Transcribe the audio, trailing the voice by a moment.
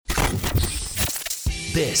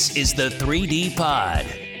This is the 3D Pod,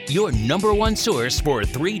 your number one source for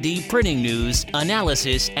 3D printing news,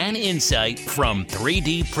 analysis, and insight from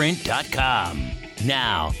 3dprint.com.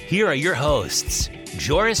 Now, here are your hosts,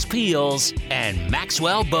 Joris Peels and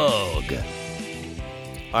Maxwell Bogue.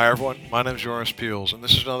 Hi everyone, my name is Joris Peels, and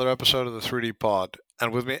this is another episode of the 3D Pod.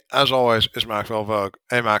 And with me, as always, is Maxwell Bogue.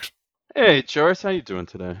 Hey Max. Hey Joris, how you doing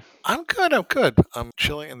today? I'm good. I'm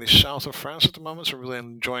chilling in the south of France at the moment, so really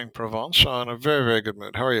enjoying Provence, so in a very, very good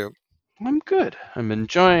mood. How are you? I'm good. I'm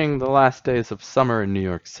enjoying the last days of summer in New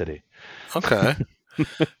York City. Okay. Who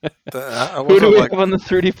do we have on the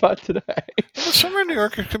 3D Pod today? The summer in New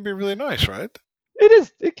York, it can be really nice, right? It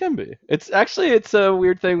is. It can be. It's a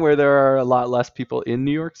weird thing where there are a lot less people in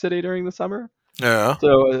New York City during the summer. Yeah.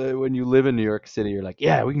 So when you live in New York City, you're like,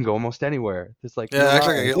 yeah, we can go almost anywhere. It's like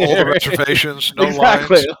exactly. All the reservations, no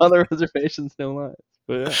exactly. lines. All the reservations, no lines.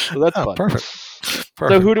 But yeah, so that's fun. Perfect.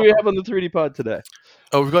 So who do we have on the 3D Pod today?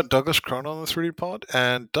 Oh, we've got Douglas Krone on the 3D Pod,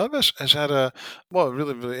 and Douglas has had a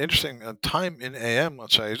really, really interesting time in AM,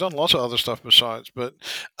 let's say. He's done lots of other stuff besides, but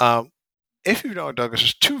if you know Douglas,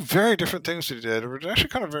 it's two very different things that he did. It was actually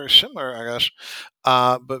kind of very similar, I guess,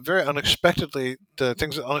 but very unexpectedly, the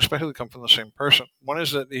things that unexpectedly come from the same person. One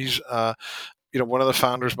is that he's one of the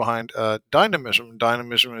founders behind Dynamism.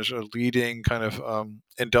 Dynamism is a leading kind of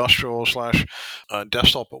industrial /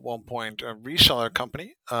 desktop at one point reseller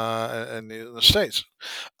company in the States.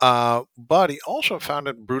 But he also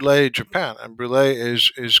founded Brule Japan, and Brule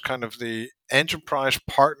is kind of the enterprise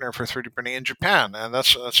partner for 3D printing in Japan, and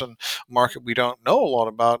that's a market we don't know a lot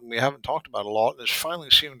about and we haven't talked about a lot. It's finally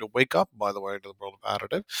seeming to wake up, by the way, to the world of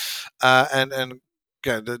additive,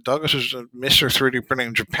 Douglas is Mr. 3D printing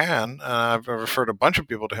in Japan. I've referred a bunch of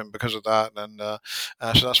people to him because of that, and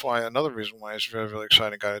so that's why another reason why he's a very, really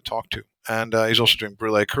exciting guy to talk to. And he's also doing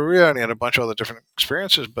Brule Korea, and he had a bunch of other different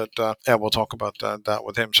experiences. But we'll talk about that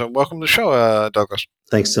with him. So welcome to the show, Douglas.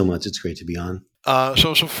 Thanks so much. It's great to be on.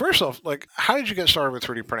 So first off, how did you get started with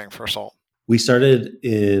 3D printing? First of all, we started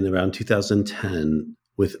in around 2010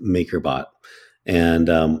 with MakerBot, and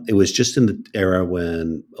it was just in the era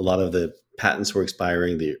when a lot of the patents were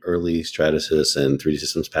expiring, the early Stratasys and 3D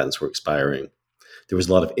Systems patents were expiring. There was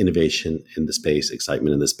a lot of innovation in the space,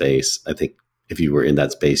 excitement in the space. I think if you were in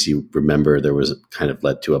that space, you remember there was kind of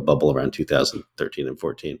led to a bubble around 2013 and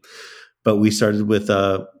 14. But we started with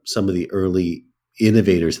some of the early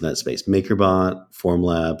innovators in that space, MakerBot,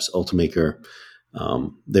 Formlabs, Ultimaker.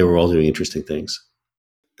 They were all doing interesting things.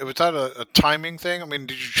 Was that a timing thing? I mean,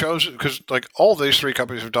 did you choose it? Because all these three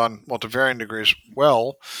companies have done, to varying degrees,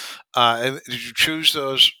 well. And did you choose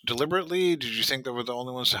those deliberately? Did you think they were the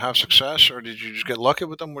only ones to have success? Or did you just get lucky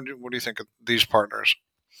with them? What do you think of these partners?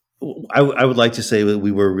 I would like to say that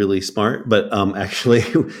we were really smart, but actually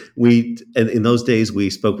in those days, we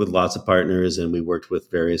spoke with lots of partners and we worked with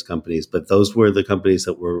various companies, but those were the companies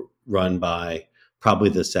that were run by probably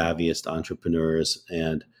the savviest entrepreneurs,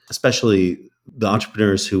 and especially the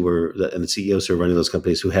entrepreneurs and the CEOs who were running those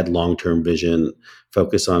companies who had long-term vision,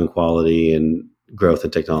 focus on quality and growth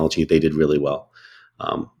and technology. They did really well.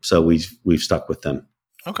 So we've stuck with them.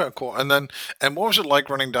 Okay, cool. And what was it like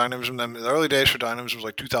running Dynamism then? The early days for Dynamism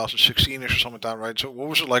was 2016-ish or something like that, right? So what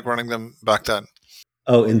was it like running them back then?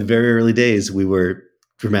 Oh, in the very early days, we were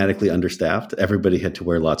dramatically understaffed. Everybody had to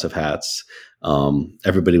wear lots of hats.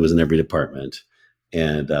 Everybody was in every department.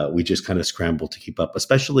 And we just kind of scrambled to keep up,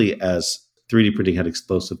 especially as 3D printing had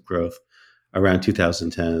explosive growth around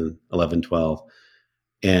 2010, 11, 12.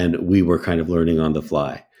 And we were kind of learning on the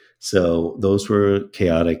fly. So those were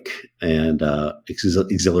chaotic and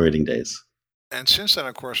exhilarating days. And since then,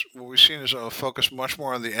 of course, what we've seen is a focus much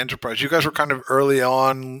more on the enterprise. You guys were kind of early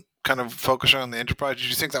on kind of focusing on the enterprise. Did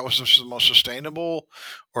you think that was the most sustainable,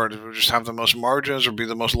 or did we just have the most margins or be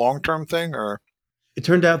the most long-term thing? Or it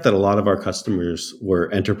turned out that a lot of our customers were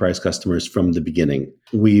enterprise customers from the beginning.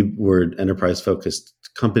 We were an enterprise-focused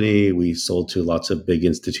company. We sold to lots of big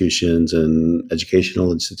institutions and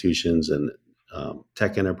educational institutions and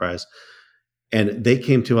tech enterprise. And they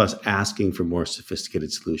came to us asking for more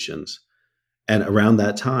sophisticated solutions. And around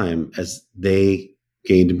that time, as they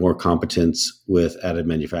gained more competence with additive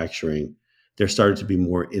manufacturing, there started to be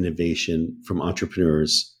more innovation from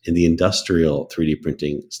entrepreneurs in the industrial 3D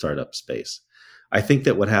printing startup space. I think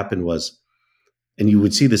that what happened was, and you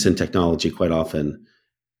would see this in technology quite often,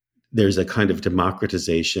 there's a kind of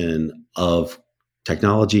democratization of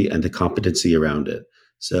technology and the competency around it.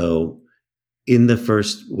 So in the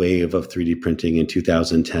first wave of 3D printing in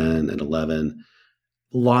 2010 and 11,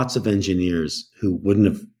 lots of engineers who wouldn't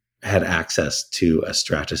have had access to a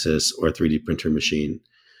Stratasys or a 3D printer machine,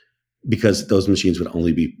 because those machines would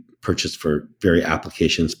only be purchased for very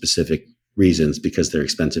application-specific reasons, because they're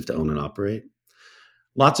expensive to own and operate.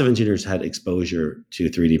 Lots of engineers had exposure to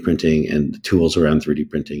 3D printing and tools around 3D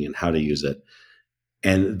printing and how to use it.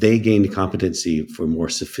 And they gained competency for more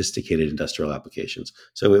sophisticated industrial applications.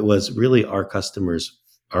 So it was really our customers,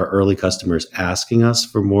 our early customers, asking us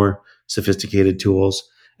for more sophisticated tools.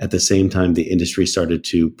 At the same time, the industry started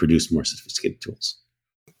to produce more sophisticated tools.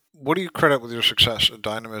 What do you credit with your success at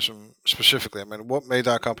Dynamism specifically? I mean, what made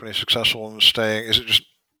that company successful in staying? Is it just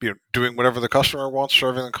doing whatever the customer wants,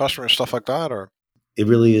 serving the customer, and stuff like that, or? It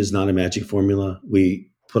really is not a magic formula. We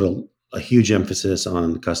put a huge emphasis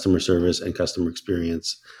on customer service and customer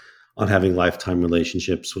experience, on having lifetime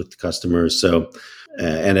relationships with the customers. So,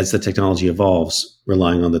 and as the technology evolves,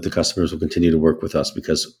 relying on that the customers will continue to work with us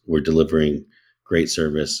because we're delivering great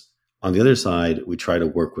service. On the other side, we try to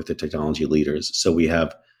work with the technology leaders, so we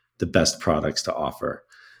have the best products to offer.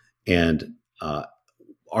 And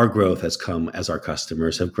our growth has come as our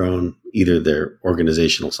customers have grown. Either their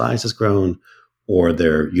organizational size has grown, or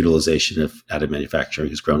their utilization of additive manufacturing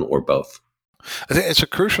has grown, or both. I think it's a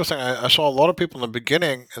crucial thing. I saw a lot of people in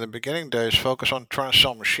the beginning days, focus on trying to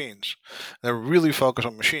sell machines. They're really focused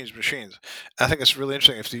on machines. I think it's really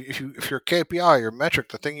interesting. If your KPI, your metric,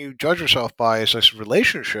 the thing you judge yourself by is this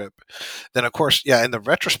relationship, then of course, yeah, in the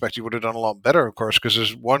retrospect, you would have done a lot better, of course, because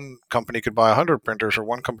there's one company could buy 100 printers, or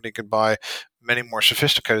one company could buy many more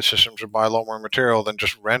sophisticated systems, or buy a lot more material than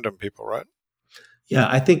just random people, right? Yeah,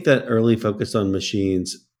 I think that early focus on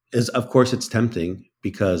machines is, of course, it's tempting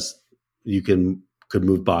because you could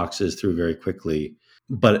move boxes through very quickly,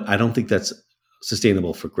 but I don't think that's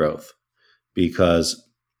sustainable for growth because,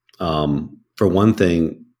 for one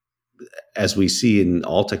thing, as we see in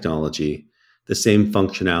all technology, the same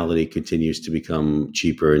functionality continues to become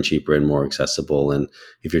cheaper and cheaper and more accessible. And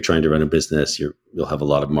if you're trying to run a business, you'll have a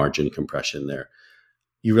lot of margin compression there.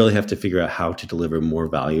 You really have to figure out how to deliver more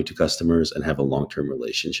value to customers and have a long-term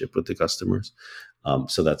relationship with the customers.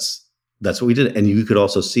 So that's what we did. And you could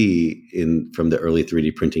also see from the early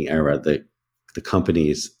 3D printing era that the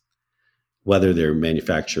companies, whether they're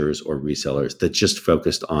manufacturers or resellers, that just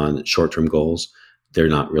focused on short-term goals, they're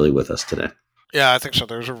not really with us today. Yeah, I think so.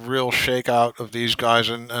 There's a real shakeout of these guys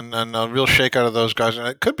and a real shakeout of those guys. And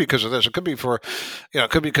it could be because of this. It could be it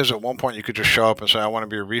could be because at one point you could just show up and say, I want to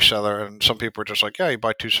be a reseller. And some people are just like, yeah, you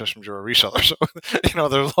buy 2 systems, you're a reseller. So,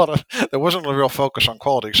 there's there wasn't a real focus on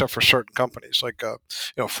quality except for certain companies like,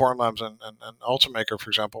 Formlabs and Ultimaker, for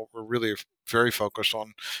example, were really very focused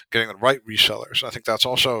on getting the right resellers. I think that's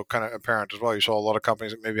also kind of apparent as well. You saw a lot of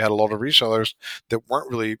companies that maybe had a lot of resellers that weren't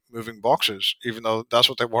really moving boxes, even though that's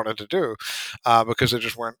what they wanted to do. Because they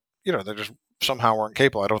just weren't, they just somehow weren't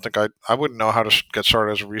capable. I don't think I wouldn't know how to get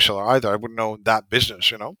started as a reseller either. I wouldn't know that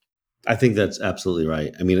business, I think that's absolutely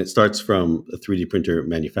right. I mean, it starts from a 3D printer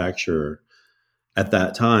manufacturer. At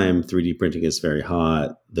that time, 3D printing is very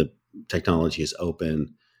hot. The technology is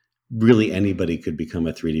open. Really, anybody could become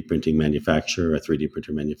a 3D printing manufacturer, a 3D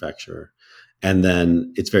printer manufacturer. And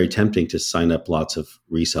then it's very tempting to sign up lots of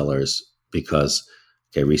resellers because,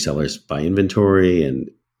 resellers buy inventory and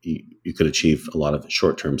you could achieve a lot of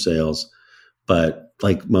short-term sales. But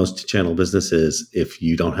like most channel businesses, if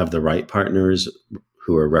you don't have the right partners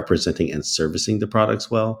who are representing and servicing the products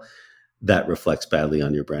well, that reflects badly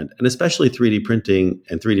on your brand. And especially 3D printing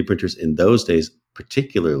and 3D printers in those days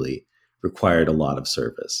particularly required a lot of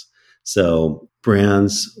service. So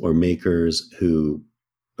brands or makers who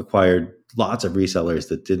acquired lots of resellers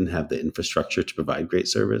that didn't have the infrastructure to provide great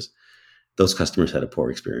service, those customers had a poor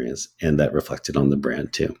experience, and that reflected on the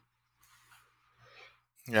brand too.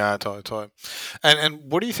 Yeah, totally. And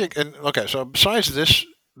what do you think? And okay, so besides this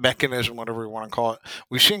mechanism, whatever we want to call it,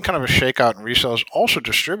 we've seen kind of a shakeout in resellers. Also,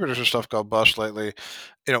 distributors and stuff go bust lately.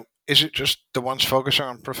 Is it just the ones focusing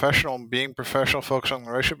on being professional, focusing on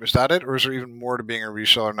the relationship? Is that it, or is there even more to being a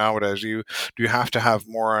reseller nowadays? Do you have to have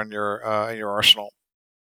more in your arsenal?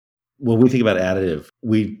 When we think about additive,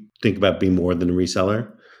 we think about being more than a reseller.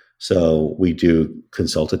 So we do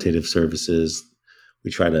consultative services.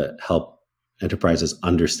 We try to help enterprises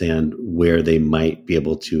understand where they might be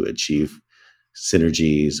able to achieve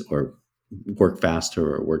synergies or work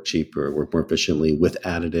faster or work cheaper or work more efficiently with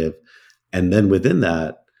additive. And then within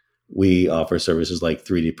that, we offer services like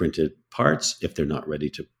 3D printed parts if they're not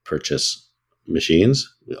ready to purchase machines.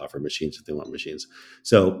 We offer machines if they want machines.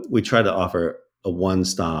 So we try to offer a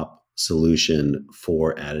one-stop solution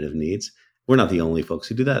for additive needs. We're not the only folks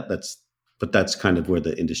who do that. But that's kind of where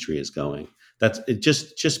the industry is going. That's it.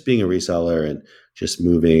 Just being a reseller and just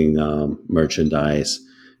moving merchandise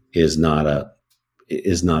is not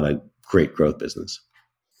a great growth business.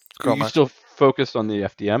 You still focused on the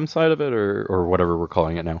FDM side of it, or whatever we're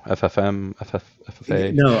calling it now, FFM,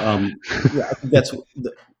 FFA? No, yeah, I think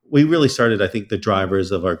we really started. I think the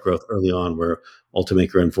drivers of our growth early on were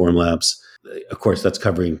Ultimaker and Formlabs. Of course, that's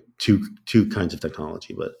covering two kinds of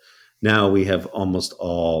technology, but now we have almost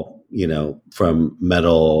all, from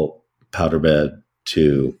metal powder bed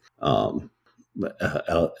to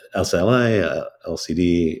LCLA,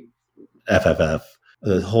 LCD, FFF,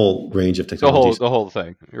 the whole range of technologies. The whole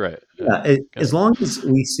thing, right? Yeah, as long as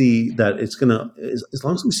we see that as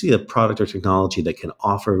long as we see a product or technology that can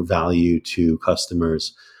offer value to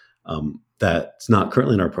customers, that's not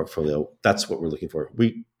currently in our portfolio, that's what we're looking for.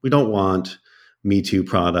 We don't want Me Too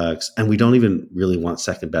products, and we don't even really want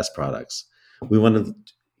second best products. We want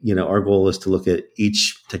to, our goal is to look at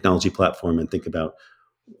each technology platform and think about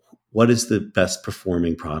what is the best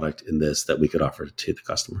performing product in this that we could offer to the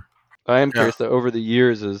customer. I am curious that over the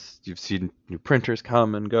years, as you've seen new printers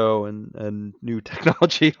come and go, and new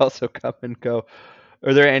technology also come and go,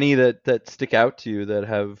 are there any that stick out to you that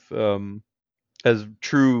have as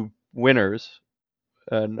true winners?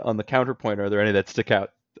 And on the counterpoint, are there any that stick out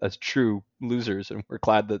as true losers? And we're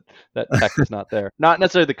glad that tech is not there. Not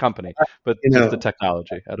necessarily the company, but just the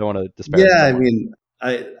technology. I don't want to disparage. Yeah, I mean,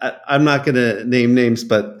 I'm not going to name names,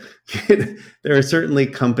 but there are certainly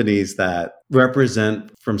companies that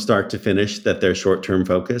represent from start to finish that they're short-term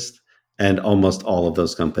focused, and almost all of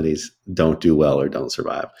those companies don't do well or don't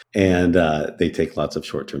survive, and they take lots of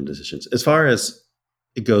short-term decisions. As far as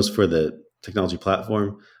it goes for the technology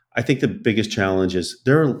platform, I think the biggest challenge is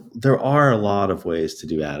there are a lot of ways to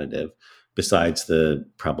do additive besides the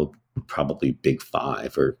probably big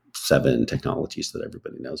 5 or 7 technologies that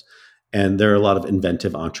everybody knows. And there are a lot of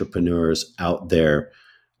inventive entrepreneurs out there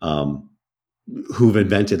who've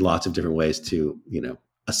invented lots of different ways to,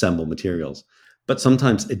 assemble materials. But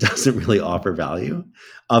sometimes it doesn't really offer value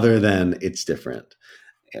other than it's different.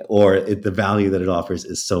 Or the value that it offers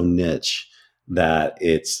is so niche that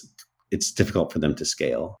it's difficult for them to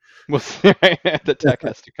scale. Well, the tech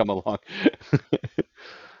has to come along.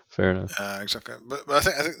 Fair enough. Exactly. But I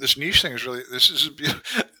think this niche thing is really,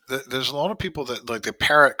 there's a lot of people that like they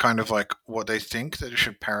parrot kind of like what they think that you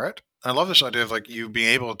should parrot. I love this idea of like you being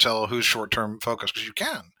able to tell who's short-term focused, because you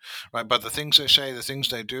can, right? But the things they say, the things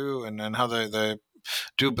they do, and then how they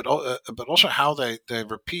do, but also how they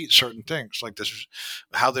repeat certain things, like this,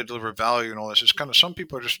 how they deliver value and all this. It's kind of, some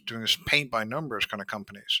people are just doing this paint by numbers kind of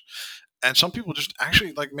companies. And some people just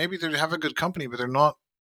actually, like, maybe they have a good company, but they're not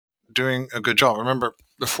doing a good job. I remember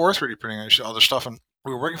before 3D printing, I used to do all this stuff, and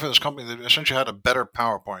we were working for this company that essentially had a better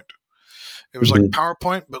PowerPoint. It was like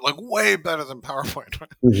PowerPoint, but like way better than PowerPoint.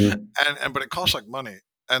 And but it cost like money.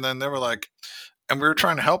 And then they were like, and we were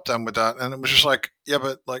trying to help them with that, and it was just like, yeah,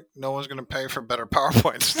 but like no one's going to pay for better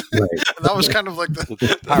PowerPoints. Right. And that was kind of like the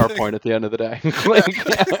PowerPoint thing at the end of the day.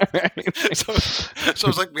 So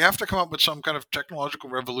it's like we have to come up with some kind of technological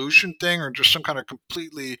revolution thing, or just some kind of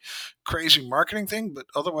completely crazy marketing thing. But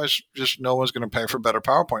otherwise, just no one's going to pay for better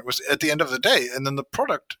PowerPoint. Was at the end of the day, and then the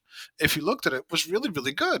product, if you looked at it, was really,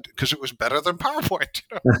 really good because it was better than PowerPoint.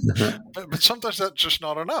 But sometimes that's just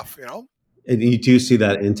not enough, And you do see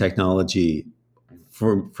that in technology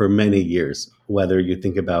for many years, whether you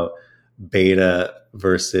think about beta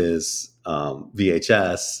versus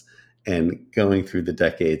VHS and going through the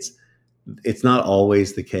decades, it's not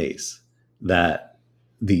always the case that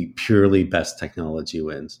the purely best technology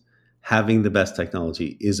wins. Having the best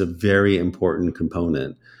technology is a very important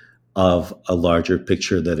component of a larger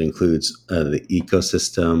picture that includes the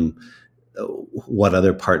ecosystem, what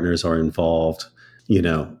other partners are involved,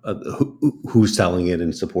 who's selling it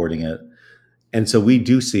and supporting it. And so we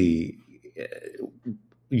do see,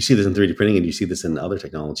 you see this in 3D printing, and you see this in other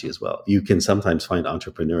technology as well. You can sometimes find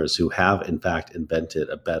entrepreneurs who have, in fact, invented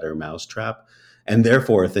a better mousetrap, and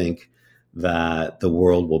therefore think that the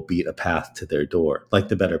world will beat a path to their door, like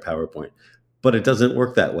the better PowerPoint. But it doesn't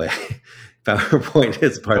work that way. PowerPoint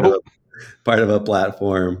is part of a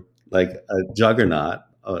platform like a juggernaut,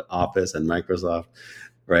 Office and Microsoft,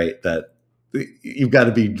 right? That you've got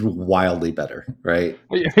to be wildly better, right?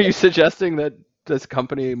 Are you suggesting that this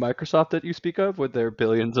company, Microsoft, that you speak of, with their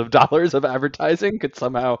billions of dollars of advertising, could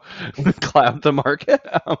somehow cloud the market?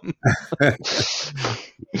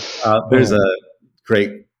 There's a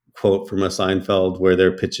great quote from a Seinfeld where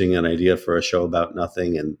they're pitching an idea for a show about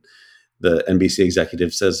nothing, and the NBC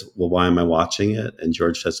executive says, "Well, why am I watching it?" And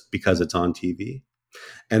George says, "Because it's on TV."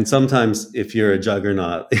 And sometimes if you're a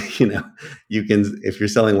juggernaut, you can, if you're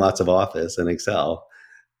selling lots of Office and Excel,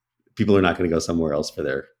 people are not going to go somewhere else for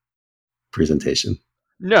their presentation.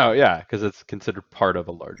 No, yeah, because it's considered part of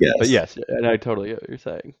a larger. But Yes. yes, and I totally get what you're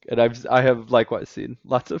saying. And I have likewise seen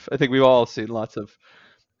lots of. I think we've all seen lots of.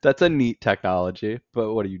 That's a neat technology,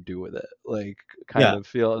 but what do you do with it? Like, kind Yeah. of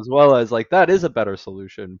feel as well as like that is a better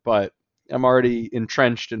solution, but I'm already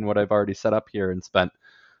entrenched in what I've already set up here and spent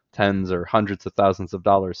tens or hundreds of thousands of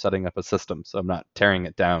dollars setting up a system. So I'm not tearing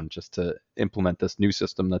it down just to implement this new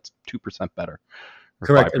system that's 2% better or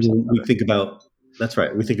Correct. 5% And we better. think about that's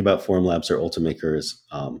right. We think about Formlabs or Ultimakers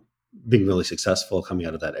being really successful coming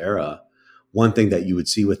out of that era. One thing that you would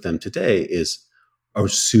see with them today is a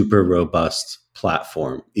super robust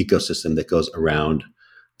platform ecosystem that goes around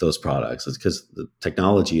those products. It's because the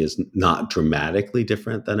technology is not dramatically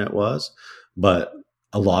different than it was, but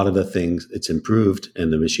a lot of the things it's improved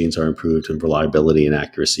and the machines are improved and reliability and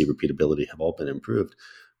accuracy, repeatability have all been improved.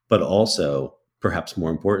 But also, perhaps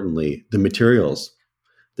more importantly, the materials,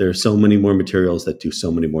 there are so many more materials that do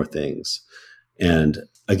so many more things. And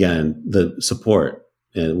again, the support,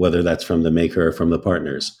 and whether that's from the maker or from the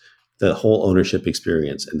partners, the whole ownership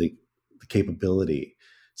experience and the capability,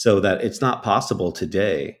 so that it's not possible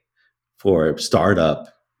today for a startup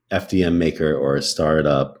FDM maker or a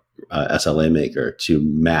startup SLA maker to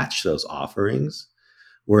match those offerings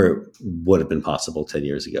where it would have been possible 10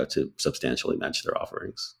 years ago to substantially match their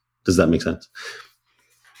offerings. Does that make sense?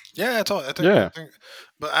 Yeah, I Yeah. think,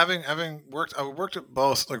 but having worked, I worked at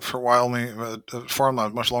both like for a while, only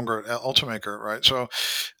Formlab much longer at Ultimaker, right? So,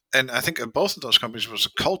 and I think at both of those companies was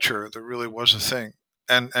the culture that really was the thing,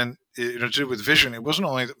 and to do with vision. It wasn't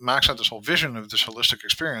only that Max had this whole vision of this holistic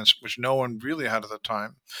experience, which no one really had at the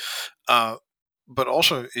time, uh, but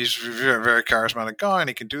also he's a very, very charismatic guy, and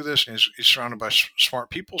he can do this, and he's surrounded by smart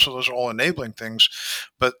people, so those are all enabling things.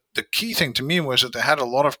 But the key thing to me was that they had a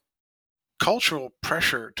lot of cultural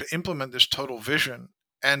pressure to implement this total vision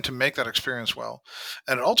and to make that experience well.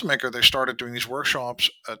 And at Ultimaker, they started doing these workshops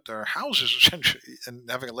at their houses essentially, and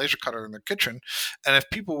having a laser cutter in their kitchen. And if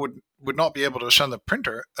people would not be able to assemble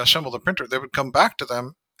the printer, they would come back to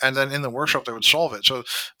them. And then in the workshop, they would solve it. So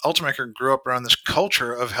Ultimaker grew up around this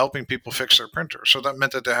culture of helping people fix their printer. So that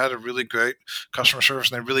meant that they had a really great customer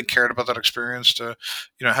service, and they really cared about that experience to,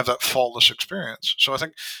 have that faultless experience. So I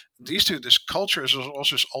think these two, this culture is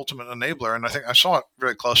also this ultimate enabler, and I think I saw it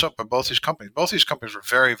very close up by both these companies. Both these companies were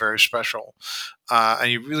very, very special,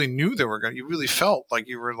 and you really knew they were going. You really felt like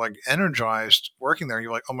you were like energized working there.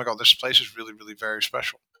 You're like, oh my god, this place is really, really very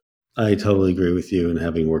special. I totally agree with you. And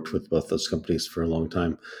having worked with both those companies for a long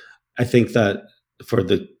time, I think that for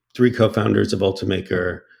the three co-founders of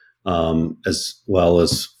Ultimaker, as well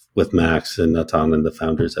as with Max and Natan and the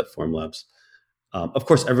founders at Formlabs, of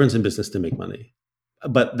course, everyone's in business to make money,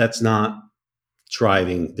 but that's not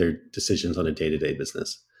driving their decisions on a day-to-day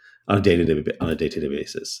business, on a day-to-day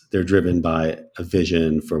basis. They're driven by a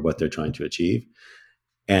vision for what they're trying to achieve.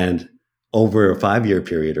 And over a 5-year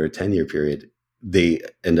period or a 10-year period, they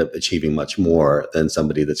end up achieving much more than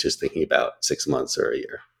somebody that's just thinking about 6 months or a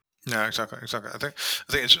year. Yeah, exactly. I think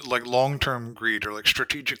it's like long term greed or like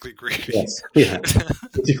strategically greedy. Yes. Yeah.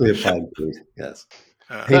 Particularly applied food. Yes.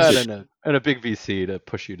 Hey, That so and a big VC to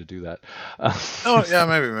push you to do that. Oh yeah,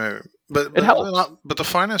 maybe, but It but helps. not, but the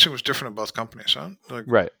financing was different at both companies, huh? Like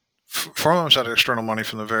Right. Formums had external money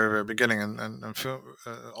from the very, very beginning, and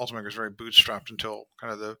Ultimaker was very bootstrapped until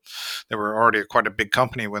kind of they were already quite a big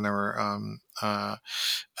company when they were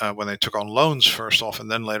when they took on loans first off, and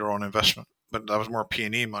then later on investment. But that was more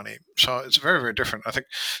P&E money, so it's very, very different. I think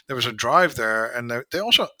there was a drive there, and they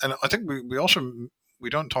also, and I think we also we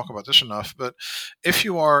don't talk about this enough, but if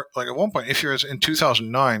you are like at one point, if you're in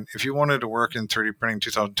 2009, if you wanted to work in 3D printing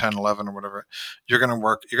 2010, 11 or whatever, you're going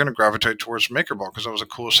to gravitate towards MakerBot because that was the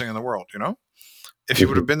coolest thing in the world, If you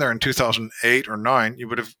would have been there in 2008 or 9, you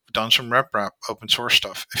would have done some RepRap open source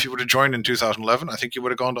stuff. If you would have joined in 2011, I think you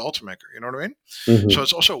would have gone to Ultimaker. You know what I mean? So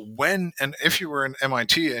it's also when and if you were in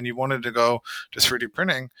MIT and you wanted to go to 3D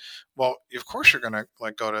printing, well, of course you're going to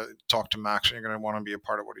like go to talk to Max and you're going to want to be a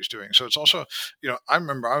part of what he's doing. So it's also, I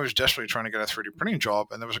remember I was desperately trying to get a 3D printing job,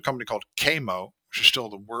 and there was a company called Kmo, which is still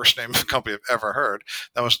the worst name of the company I've ever heard.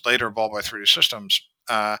 That was later bought by 3D Systems.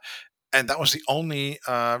 And that was the only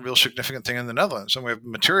real significant thing in the Netherlands. And we have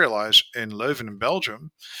Materialize in Leuven in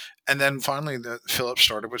Belgium. And then finally, Philips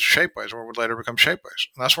started with Shapeways, or would later become Shapeways.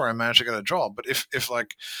 And that's where I managed to get a job. But if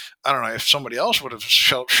like, I don't know, if somebody else would have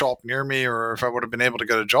show up near me, or if I would have been able to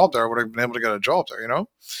get a job there, I would have been able to get a job there,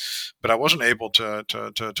 But I wasn't able to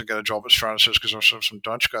get a job at Stratasys because there was some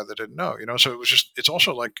Dutch guy that didn't know, So it was just, it's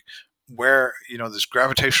also like where, this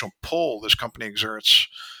gravitational pull this company exerts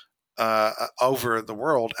over the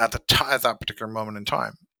world at at that particular moment in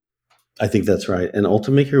time. I think that's right. And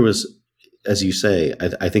Ultimaker was, as you say,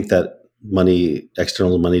 I think that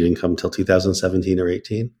external money didn't come until 2017 or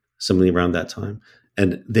 18, something around that time.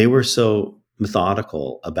 And they were so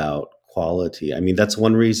methodical about quality. I mean, that's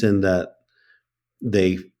one reason that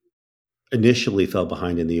they initially fell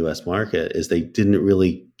behind in the US market, is they didn't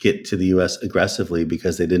really get to the US aggressively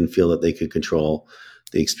because they didn't feel that they could control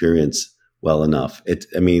the experience well enough.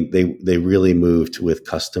 They really moved with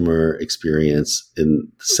customer experience in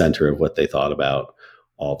the center of what they thought about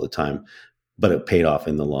all the time, but it paid off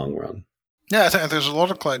in the long run. Yeah, I think there's a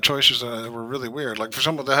lot of client choices that were really weird. Like, for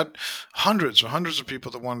example, they had hundreds of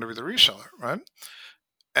people that wanted to be the reseller, right?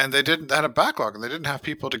 And they had a backlog, and they didn't have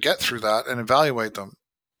people to get through that and evaluate them.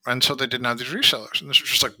 And so they didn't have these resellers. And this was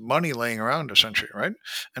just like money laying around, essentially, right?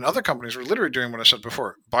 And other companies were literally doing what I said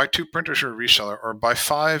before: buy 2 printers, you're a reseller, or buy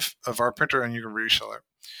 5 of our printer and you're a reseller.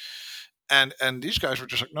 And these guys were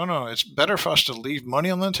just like, no, it's better for us to leave money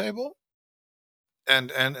on the table.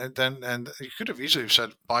 And you could have easily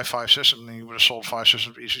said buy 5 systems, and you would have sold 5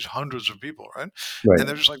 systems to each hundreds of people, right? And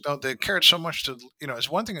they're just like, no, they cared so much to, it's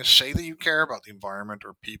one thing to say that you care about the environment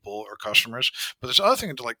or people or customers, but there's other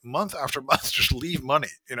thing to, like, month after month, just leave money,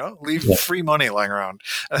 leave free money lying around.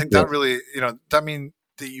 I think that really, that means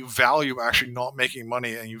that you value actually not making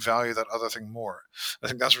money, and you value that other thing more. I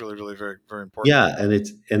think that's really, really very, very important. Yeah, and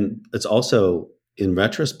it's also, in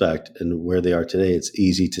retrospect and where they are today, it's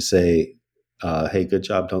easy to say, hey, good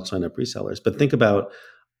job, don't sign up resellers. But think about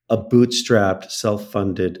a bootstrapped,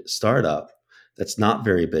 self-funded startup that's not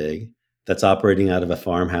very big, that's operating out of a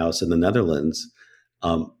farmhouse in the Netherlands.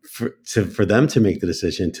 For them to make the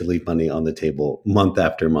decision to leave money on the table month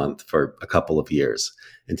after month for a couple of years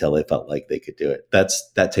until they felt like they could do it,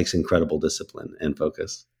 that takes incredible discipline and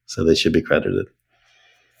focus. So they should be credited.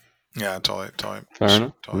 Yeah, totally. Fair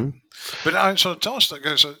enough. But so tell us,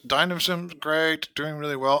 guys, Dynamism's great, doing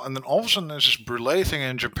really well, and then all of a sudden there's this Brule thing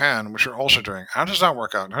in Japan, which you're also doing. How does that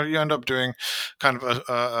work out? How do you end up doing kind of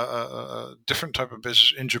a different type of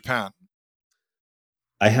business in Japan?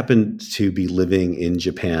 I happened to be living in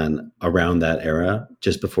Japan around that era,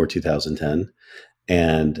 just before 2010,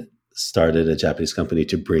 and started a Japanese company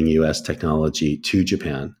to bring US technology to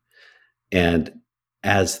Japan. And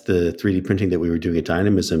as the 3D printing that we were doing at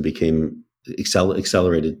Dynamism became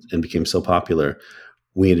accelerated and became so popular,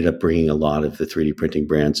 we ended up bringing a lot of the 3D printing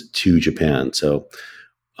brands to Japan. So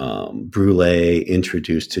Brule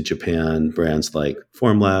introduced to Japan brands like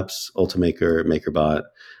Formlabs, Ultimaker, MakerBot,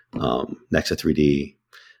 Nexa 3D,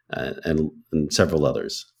 and several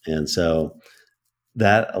others. And so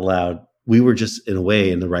that allowed, we were just in a way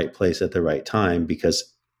in the right place at the right time, because,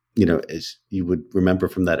 as you would remember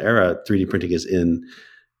from that era, 3D printing is in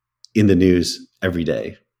the news every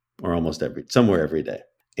day, or almost somewhere every day.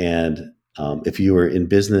 And if you were in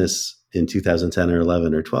business in 2010 or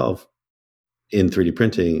 11 or 12 in 3D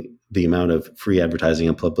printing, the amount of free advertising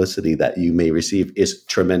and publicity that you may receive was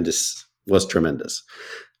tremendous,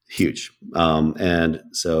 huge. And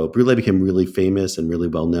so Brule became really famous and really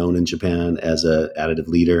well known in Japan as an additive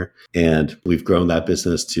leader. And we've grown that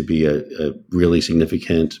business to be a really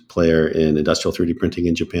significant player in industrial 3D printing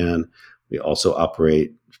in Japan. We also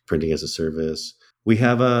operate printing as a service. We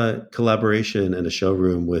have a collaboration and a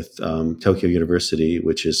showroom with Tokyo University,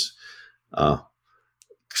 which is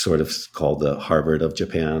sort of called the Harvard of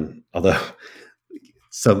Japan, although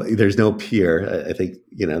there's no peer. I think,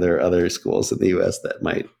 there are other schools in the US that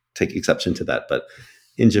might take exception to that. But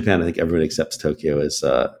in Japan, I think everyone accepts Tokyo as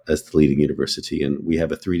the leading university. And we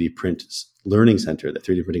have a 3D print learning center, the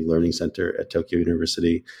 3D printing learning center at Tokyo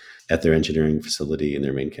University, at their engineering facility in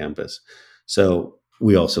their main campus. So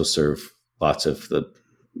we also serve the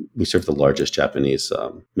largest Japanese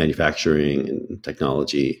manufacturing and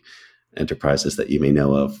technology enterprises that you may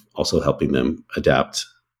know of, also helping them adapt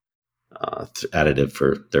additive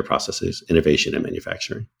for their processes, innovation, and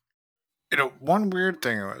manufacturing. One weird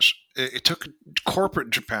thing was it took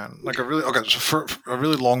corporate Japan for a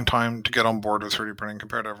really long time to get on board with 3D printing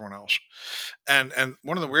compared to everyone else. And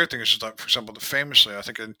one of the weird things is that, for example, famously, I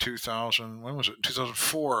think in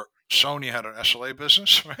 2004, Sony had an SLA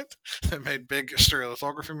business, right? They made big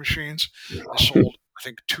stereolithography machines. They sold, I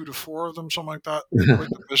think, 2 to 4 of them, something like that. They quit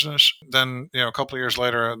the business. Then, a couple of years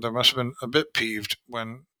later, they must have been a bit peeved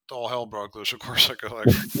when all hell broke loose, of course, like 4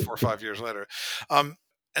 or 5 years later.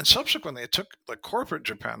 And subsequently, it took corporate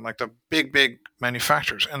Japan, like the big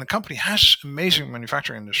manufacturers, and the company has this amazing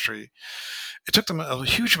manufacturing industry. It took them a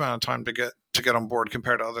huge amount of time to get on board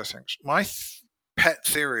compared to other things. My pet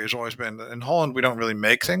theory has always been that in Holland we don't really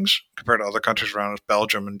make things compared to other countries around us.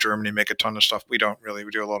 Belgium and Germany make a ton of stuff. We don't really.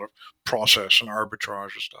 We do a lot of process and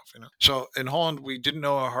arbitrage and stuff. So in Holland we didn't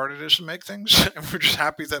know how hard it is to make things, and we're just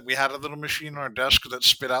happy that we had a little machine on our desk that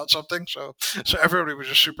spit out something. So everybody was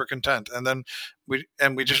just super content, and then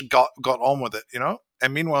we just got on with it.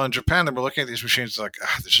 And meanwhile, in Japan, they were looking at these machines like,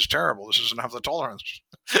 this is terrible. This doesn't have the tolerance.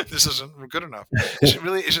 This isn't good enough.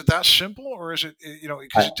 Is it that simple, or is it,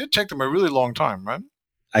 because it did take them a really long time, right?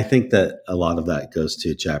 I think that a lot of that goes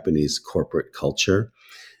to Japanese corporate culture,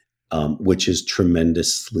 which is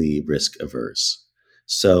tremendously risk averse.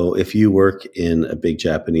 So if you work in a big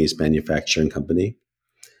Japanese manufacturing company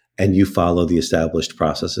and you follow the established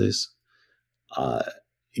processes,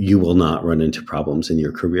 you will not run into problems in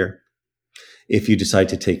your career. If you decide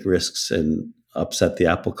to take risks and upset the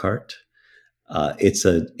apple cart, it's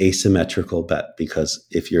an asymmetrical bet, because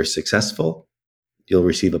if you're successful, you'll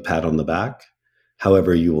receive a pat on the back.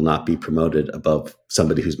 However, you will not be promoted above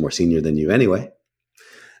somebody who's more senior than you anyway.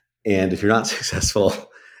 And if you're not successful,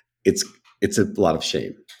 it's a lot of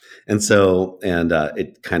shame. And so,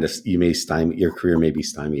 it kind of, your career may be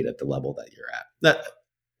stymied at the level that you're at. That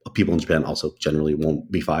people in Japan also generally won't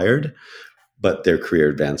be fired, but their career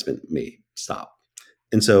advancement may stop.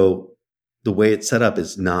 And so the way it's set up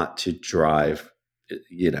is not to drive,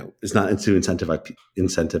 it's not to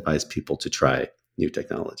incentivize people to try new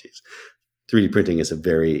technologies. 3D printing is a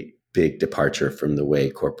very big departure from the way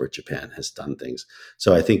corporate Japan has done things.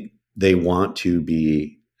 So I think they want to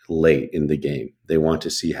be late in the game. They want to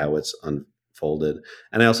see how it's unfolded.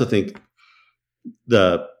 And I also think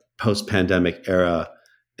the post-pandemic era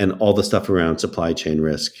and all the stuff around supply chain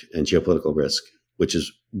risk and geopolitical risk, which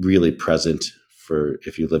is really present for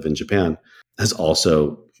if you live in Japan, has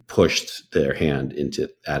also pushed their hand into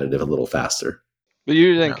additive a little faster. But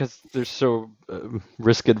you think because they're so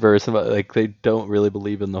risk adverse, like they don't really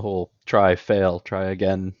believe in the whole try, fail, try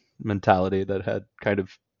again mentality that had kind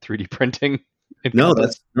of 3D printing. No,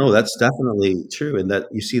 that's definitely true, and that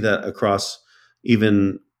you see that across,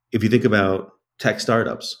 even if you think about tech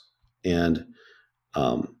startups. And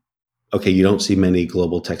you don't see many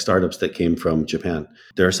global tech startups that came from Japan.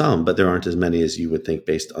 There are some, but there aren't as many as you would think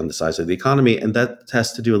based on the size of the economy. And that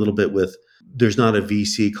has to do a little bit with, there's not a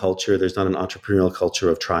VC culture. There's not an entrepreneurial culture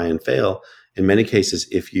of try and fail. In many cases,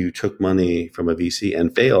 if you took money from a VC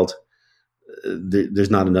and failed,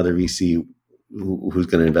 there's not another VC who's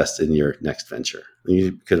going to invest in your next venture.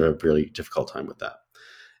 You could have a really difficult time with that.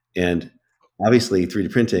 And obviously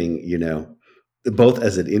 3D printing, both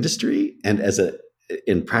as an industry and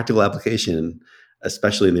in practical application,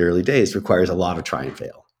 especially in the early days, requires a lot of try and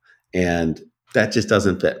fail. And that just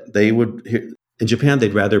doesn't fit. In Japan,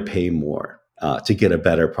 they'd rather pay more to get a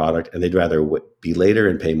better product, and they'd rather be later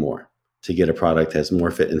and pay more to get a product that has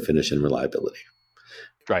more fit and finish and reliability.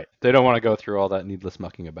 Right. They don't want to go through all that needless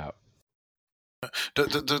mucking about.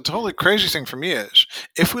 The totally crazy thing for me is,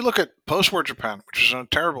 if we look at post-war Japan, which is in a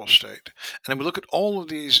terrible state, and then we look at all of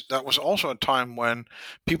these, that was also a time when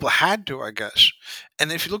people had to, I guess.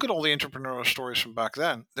 And if you look at all the entrepreneurial stories from back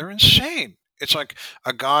then, they're insane. It's like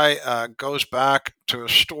a guy goes back to a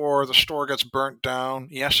store, the store gets burnt down,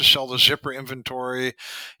 he has to sell the zipper inventory,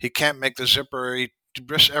 he can't make the zipper, he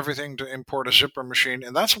risks everything to import a zipper machine,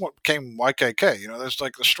 and that's what became YKK. There's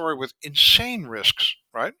like the story with insane risks,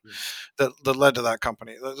 right? That led to that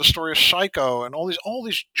company. The story of Psycho and all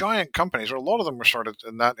these giant companies, or a lot of them were started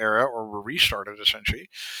in that era or were restarted essentially.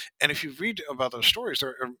 And if you read about those stories,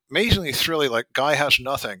 they're amazingly thrilling. Like, guy has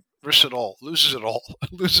nothing, risks it all, loses it all,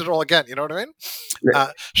 loses it all again. You know what I mean?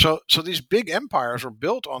 Yeah. So these big empires were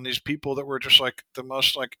built on these people that were just like the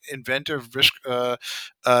most like inventive risk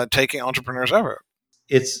taking entrepreneurs ever.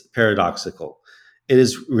 It's paradoxical. It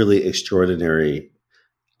is really extraordinary,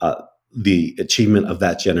 the achievement of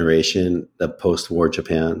that generation, the post-war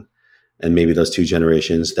Japan, and maybe those two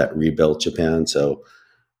generations that rebuilt Japan. So,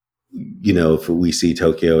 if we see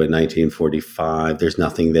Tokyo in 1945, there's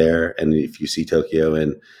nothing there. And if you see Tokyo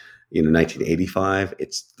in 1985,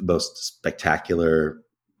 it's the most spectacular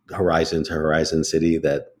horizon to horizon city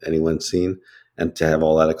that anyone's seen. And to have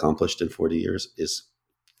all that accomplished in 40 years is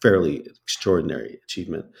fairly extraordinary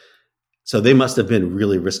achievement. So they must have been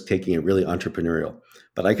really risk-taking and really entrepreneurial.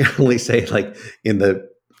 But I can only say, like, in the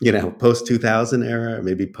post-2000 era,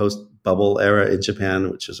 maybe post-bubble era in Japan,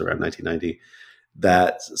 which is around 1990,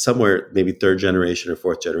 that somewhere maybe third generation or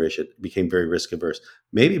fourth generation became very risk-averse.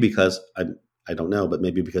 Maybe because, I don't know, but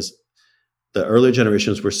maybe because the earlier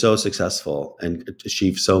generations were so successful and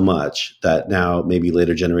achieved so much that now maybe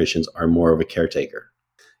later generations are more of a caretaker.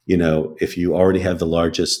 If you already have the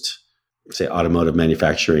largest, say, automotive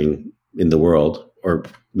manufacturing in the world, or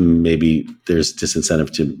maybe there's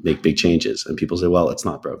disincentive to make big changes. And people say, well, it's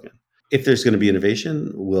not broken. If there's going to be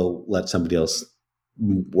innovation, we'll let somebody else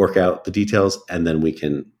work out the details, and then we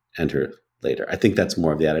can enter later. I think that's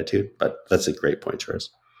more of the attitude, but that's a great point, Charles.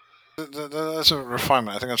 That's a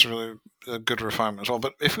refinement. I think that's a really a good refinement as well.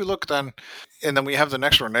 But if we look then, and then we have the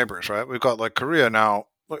next door neighbors, right? We've got like Korea now.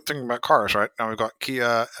 Thinking about cars, right? Now we've got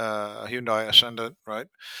Kia, Hyundai Ascendant, right?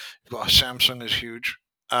 You've got Samsung is huge.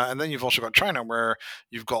 And then you've also got China, where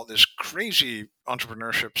you've got this crazy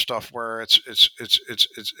entrepreneurship stuff, where it's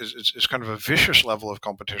kind of a vicious level of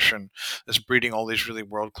competition that's breeding all these really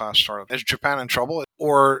world class startups. Is Japan in trouble,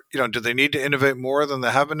 or do they need to innovate more than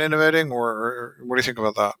they have been innovating, or what do you think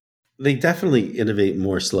about that? They definitely innovate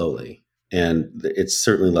more slowly, and it's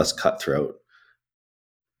certainly less cutthroat.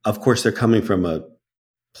 Of course, they're coming from a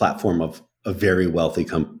platform of a very wealthy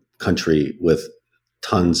country with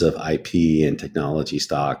tons of IP and technology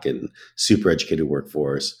stock and super educated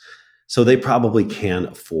workforce. So they probably can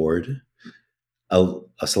afford a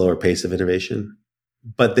slower pace of innovation,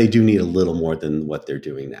 but they do need a little more than what they're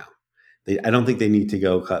doing now. I don't think they need to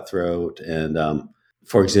go cutthroat. And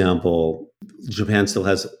for example, Japan still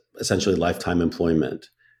has essentially lifetime employment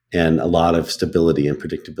and a lot of stability and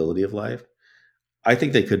predictability of life. I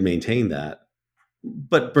think they could maintain that,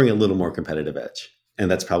 but bring a little more competitive edge.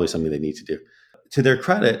 And that's probably something they need to do. To their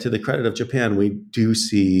credit, to the credit of Japan, we do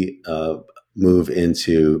see a move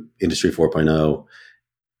into Industry 4.0,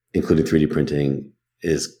 including 3D printing,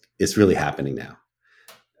 is really happening now,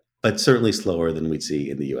 but certainly slower than we'd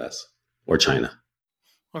see in the US or China.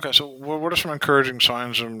 Okay, so what are some encouraging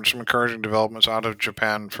signs and some encouraging developments out of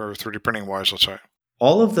Japan for 3D printing wise, let's say?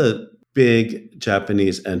 All of the big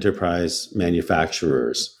Japanese enterprise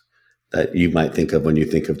manufacturers that you might think of when you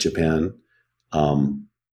think of Japan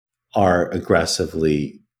are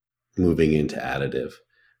aggressively moving into additive.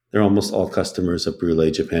 They're almost all customers of Brule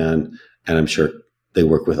Japan, and I'm sure they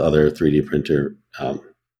work with other 3D printer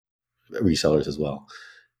resellers as well.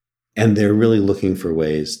 And they're really looking for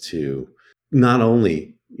ways to not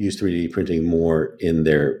only use 3D printing more in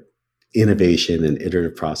their innovation and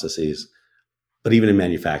iterative processes, but even in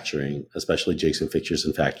manufacturing, especially jigs and fixtures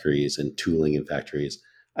in factories and tooling in factories.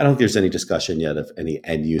 I don't think there's any discussion yet of any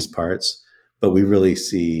end use parts, but we really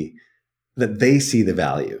see that they see the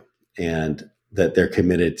value and that they're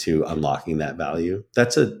committed to unlocking that value.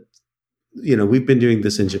 We've been doing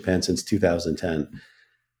this in Japan since 2010.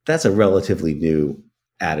 That's a relatively new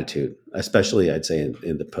attitude, especially I'd say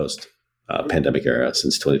in the post pandemic era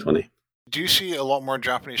since 2020. Do you see a lot more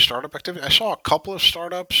Japanese startup activity? I saw a couple of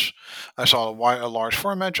startups. I saw a large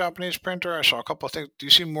format Japanese printer. I saw a couple of things. Do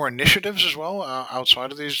you see more initiatives as well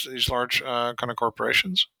outside of these large kind of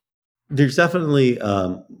corporations? There's definitely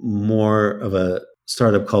more of a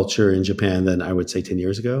startup culture in Japan than I would say 10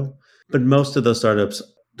 years ago. But most of those startups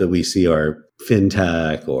that we see are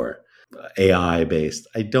fintech or AI based.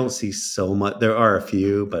 I don't see so much. There are a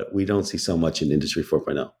few, but we don't see so much in Industry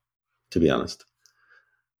 4.0, to be honest.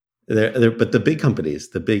 But the big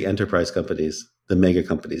companies, the big enterprise companies, the mega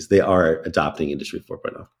companies, they are adopting Industry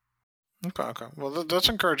 4.0. Okay. Well, that's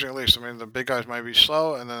encouraging at least. I mean, the big guys might be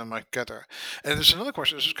slow, and then they might get there. And there's another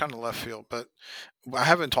question. This is kind of left field, but I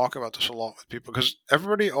haven't talked about this a lot with people because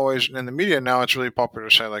everybody always, in the media now, it's really popular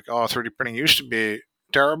to say, like, oh, 3D printing used to be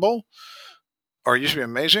terrible or it used to be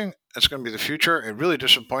amazing. It's going to be the future. It really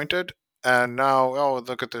disappointed. And now, oh,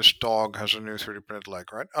 look at this dog has a new 3D printed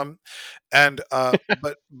leg, right?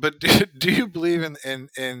 But do you believe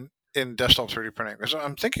in desktop 3D printing? Because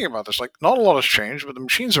I'm thinking about this. Like, not a lot has changed, but the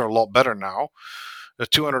machines are a lot better now. The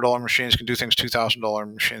 $200 machines can do things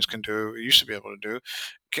 $2,000 machines can do. It used to be able to do.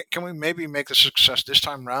 Can we maybe make the success this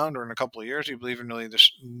time round, or in a couple of years? Do you believe in really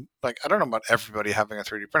this? Like, I don't know about everybody having a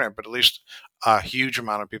 3D printer, but at least a huge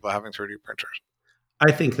amount of people having 3D printers.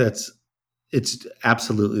 I think it's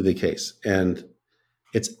absolutely the case, and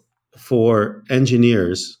it's for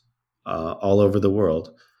engineers all over the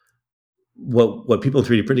world. What people in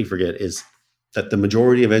 3D printing forget is that the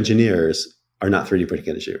majority of engineers are not 3D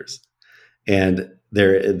printing engineers, and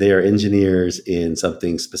they are engineers in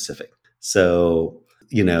something specific. So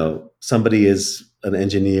somebody is an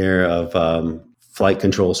engineer of flight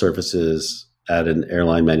control surfaces at an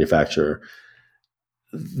airline manufacturer.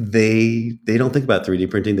 They don't think about 3D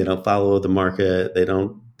printing. They don't follow the market.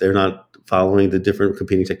 They're not following the different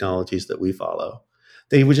competing technologies that we follow.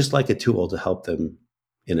 They would just like a tool to help them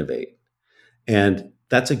innovate. And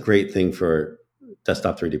that's a great thing for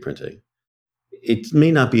desktop 3D printing. It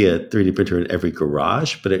may not be a 3D printer in every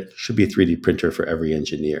garage, but it should be a 3D printer for every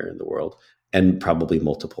engineer in the world, and probably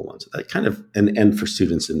multiple ones. That kind of and for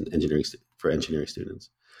students in engineering, for engineering students.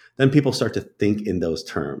 Then people start to think in those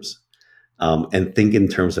terms. and think in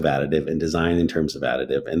terms of additive and design in terms of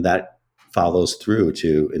additive. And that follows through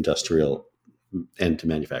to industrial and to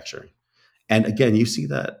manufacturing. And again, you see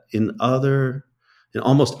that in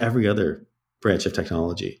almost every other branch of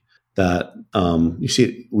technology. That we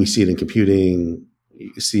see it in computing,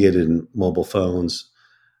 you see it in mobile phones.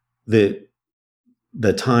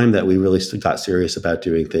 The time that we really got serious about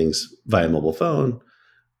doing things via mobile phone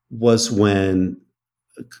was when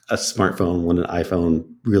a smartphone, when an iPhone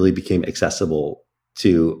really became accessible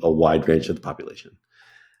to a wide range of the population.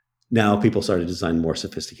 Now people started to design more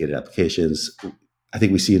sophisticated applications. I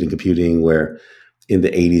think we see it in computing, where in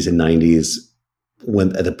the 80s and 90s,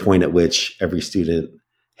 when at the point at which every student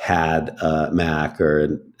had a Mac or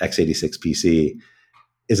an x86 PC,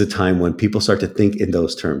 is a time when people start to think in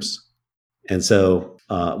those terms. And so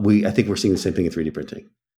I think we're seeing the same thing in 3D printing.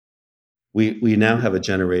 We now have a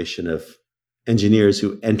generation of engineers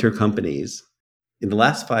who enter companies. In the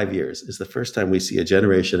last 5 years is the first time we see a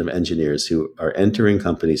generation of engineers who are entering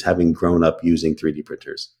companies having grown up using 3D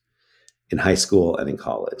printers in high school and in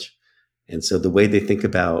college. And so the way they think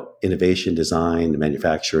about innovation, design,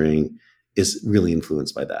 manufacturing is really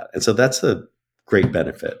influenced by that. And so that's the great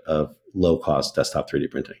benefit of low-cost desktop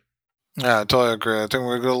 3D printing. Yeah, I totally agree. I think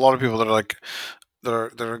we've got a lot of people that are like,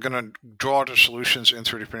 that are going to draw their solutions in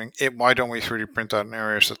 3D printing. Why don't we 3D print that in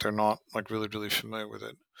areas that they're not like really, really familiar with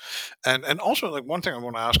it? And also, like, one thing I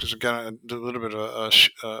want to ask is, again, a little bit of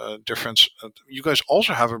a difference. You guys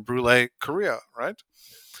also have a Brule Korea, right?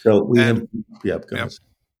 So we have, go ahead.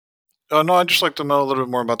 No, I'd just like to know a little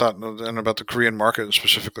bit more about that and about the Korean market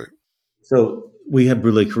specifically. So we have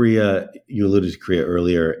Brule Korea. You alluded to Korea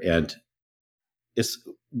earlier, and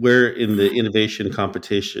we're in the innovation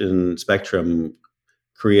competition spectrum.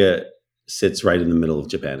 Korea sits right in the middle of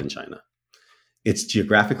Japan and China. It's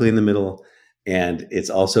geographically in the middle, and it's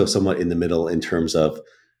also somewhat in the middle in terms of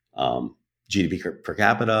GDP per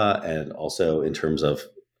capita, and also in terms of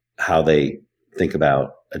how they think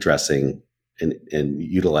about addressing and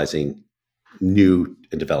utilizing new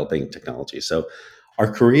and developing technology. So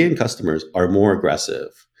our Korean customers are more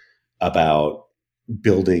aggressive about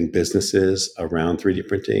building businesses around 3D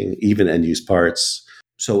printing, even end use parts.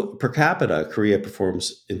 So per capita, Korea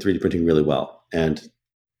performs in 3D printing really well. And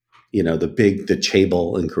the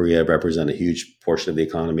chaebol in Korea represent a huge portion of the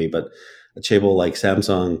economy, but a chaebol like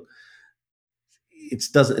Samsung,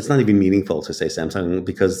 it's not even meaningful to say Samsung,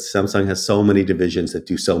 because Samsung has so many divisions that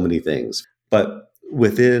do so many things. But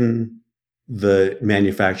within the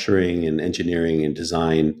manufacturing and engineering and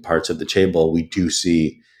design parts of the chaebol, we do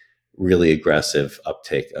see really aggressive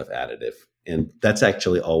uptake of additive. And that's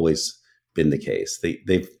actually always been the case.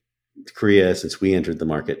 Korea, since we entered the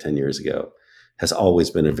market 10 years ago, has always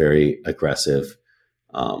been a very aggressive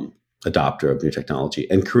adopter of new technology.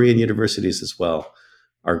 And Korean universities as well.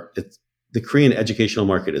 The Korean educational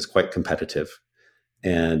market is quite competitive.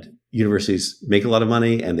 And universities make a lot of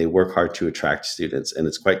money, and they work hard to attract students. And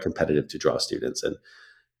it's quite competitive to draw students. And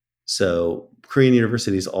so Korean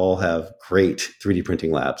universities all have great 3D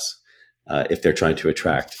printing labs if they're trying to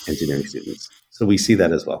attract engineering students. So we see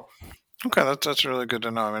that as well. Okay, that's really good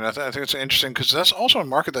to know. I mean, I think it's interesting because that's also a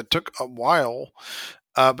market that took a while,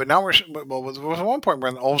 but now was one point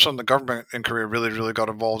when all of a sudden the government in Korea really, really got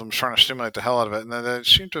involved and was trying to stimulate the hell out of it, and then they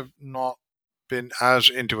seem to have not been as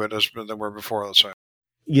into it as they were before, let's say.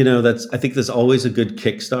 I think there's always a good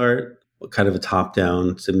kickstart, kind of a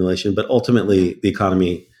top-down stimulation, but ultimately the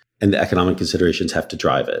economy and the economic considerations have to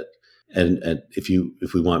drive it. And if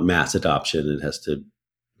we want mass adoption, it has to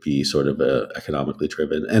be sort of economically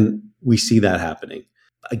driven. And we see that happening.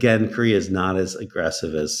 Again, Korea is not as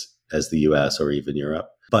aggressive as the US or even Europe,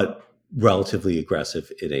 but relatively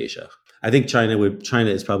aggressive in Asia. I think China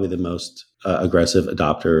is probably the most aggressive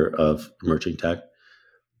adopter of emerging tech.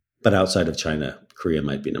 But outside of China, Korea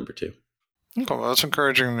might be number 2. Okay, well, that's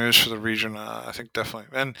encouraging news for the region, I think, definitely.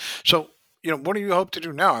 And so, what do you hope to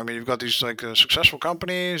do now? I mean, you've got these successful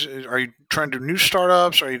companies. Are you trying to do new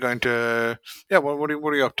startups? Are you going to? Yeah. What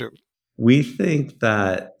are you up to? We think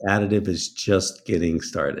that additive is just getting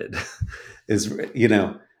started.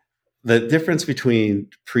 The difference between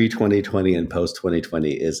pre-2020 and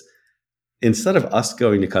post-2020 is, instead of us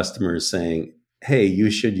going to customers saying, "Hey, you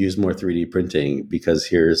should use more 3D printing because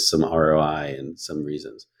here's some ROI and some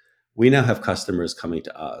reasons," we now have customers coming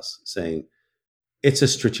to us saying, it's a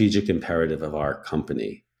strategic imperative of our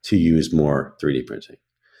company to use more 3D printing.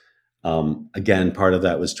 Again, part of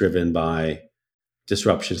that was driven by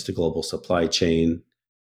disruptions to global supply chain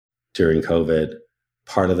during COVID.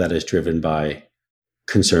 Part of that is driven by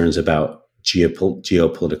concerns about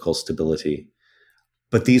geopolitical stability.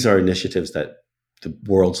 But these are initiatives that the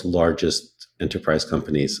world's largest enterprise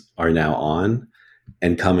companies are now on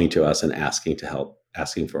and coming to us and asking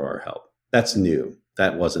for our help. That's new.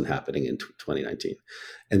 That wasn't happening in 2019.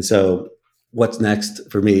 And so what's next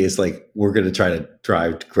for me is like, we're going to try to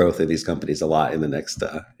drive growth in these companies a lot in the next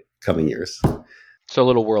coming years. So a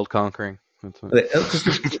little world conquering. Just a little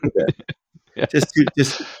bit. Yeah. Just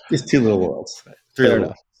two little worlds. Three Fair little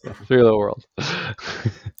enough. 3 little worlds.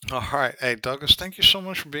 All right. Hey, Douglas, thank you so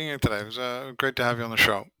much for being here today. It was great to have you on the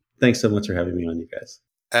show. Thanks so much for having me on, you guys.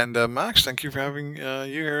 And Max, thank you for having you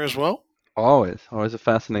here as well. Always a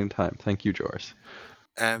fascinating time. Thank you, Joris.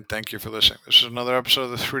 And thank you for listening. This is another episode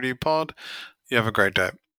of the 3D Pod. You have a great day.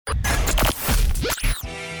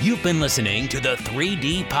 You've been listening to the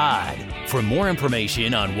 3D Pod. For more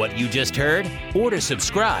information on what you just heard or to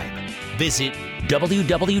subscribe, visit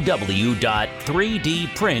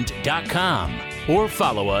www.3dprint.com or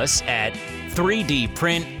follow us at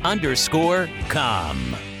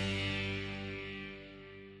 3dprint_com.